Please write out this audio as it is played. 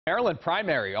Maryland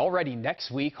primary already next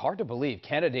week. Hard to believe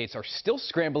candidates are still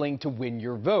scrambling to win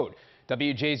your vote.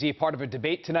 WJZ part of a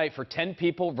debate tonight for 10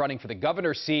 people running for the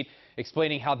governor's seat,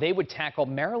 explaining how they would tackle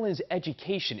Maryland's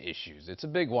education issues. It's a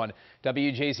big one.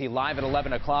 WJZ live at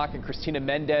 11 o'clock, and Christina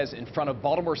Mendez in front of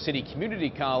Baltimore City Community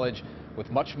College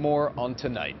with much more on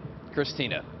tonight.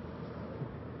 Christina.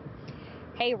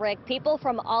 Hey Rick, people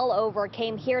from all over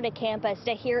came here to campus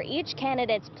to hear each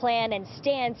candidate's plan and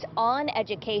stance on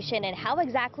education and how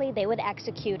exactly they would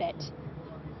execute it.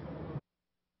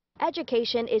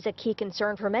 Education is a key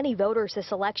concern for many voters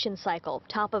this election cycle.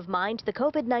 Top of mind, the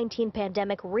COVID-19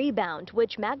 pandemic rebound,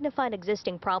 which magnified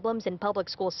existing problems in public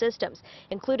school systems,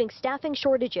 including staffing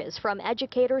shortages from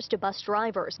educators to bus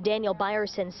drivers. Daniel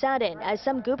Byerson sat in as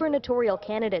some gubernatorial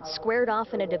candidates squared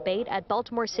off in a debate at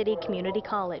Baltimore City Community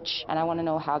College. And I want to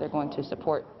know how they're going to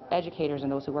support educators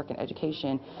and those who work in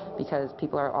education, because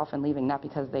people are often leaving not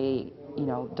because they,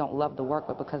 don't love the work,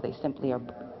 but because they simply are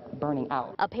burning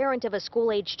out. A parent of a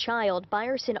school-aged child,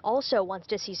 Byerson also wants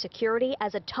to see security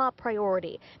as a top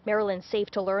priority. Maryland's Safe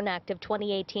to Learn Act of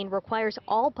 2018 requires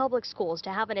all public schools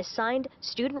to have an assigned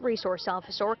student resource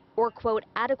officer or, quote,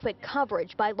 adequate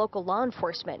coverage by local law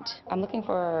enforcement. I'm looking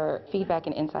for feedback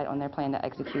and insight on their plan to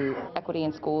execute equity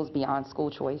in schools beyond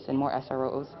school choice and more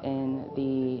SROs in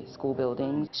the school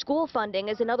buildings. School funding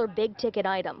is another big-ticket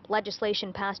item.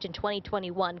 Legislation passed in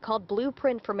 2021 called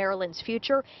Blueprint for Maryland's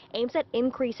Future aims at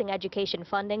increasing education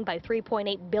funding by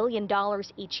 $3.8 billion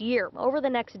each year over the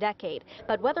next decade.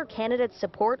 But whether candidates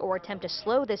support or attempt to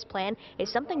slow this plan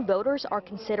is something voters are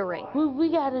considering.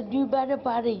 We got to do better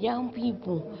by the young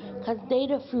people, because they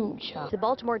the future. The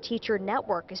Baltimore Teacher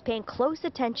Network is paying close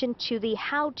attention to the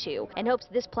how-to and hopes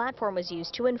this platform is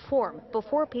used to inform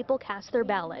before people cast their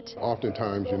ballot.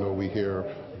 Oftentimes, we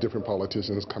hear different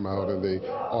politicians come out and they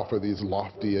offer these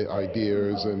lofty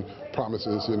ideas and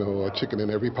promises, a chicken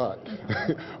in every pot.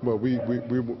 But we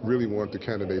really want the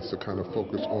candidates to kind of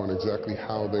focus on exactly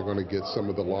how they're going to get some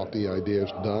of the lofty ideas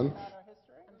done.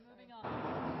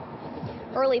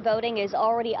 Early voting is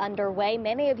already underway.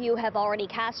 Many of you have already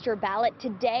cast your ballot.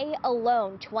 Today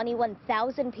alone,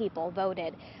 21,000 people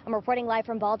voted. I'm reporting live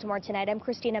from Baltimore tonight. I'm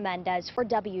Christina Mendez for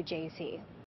WJZ.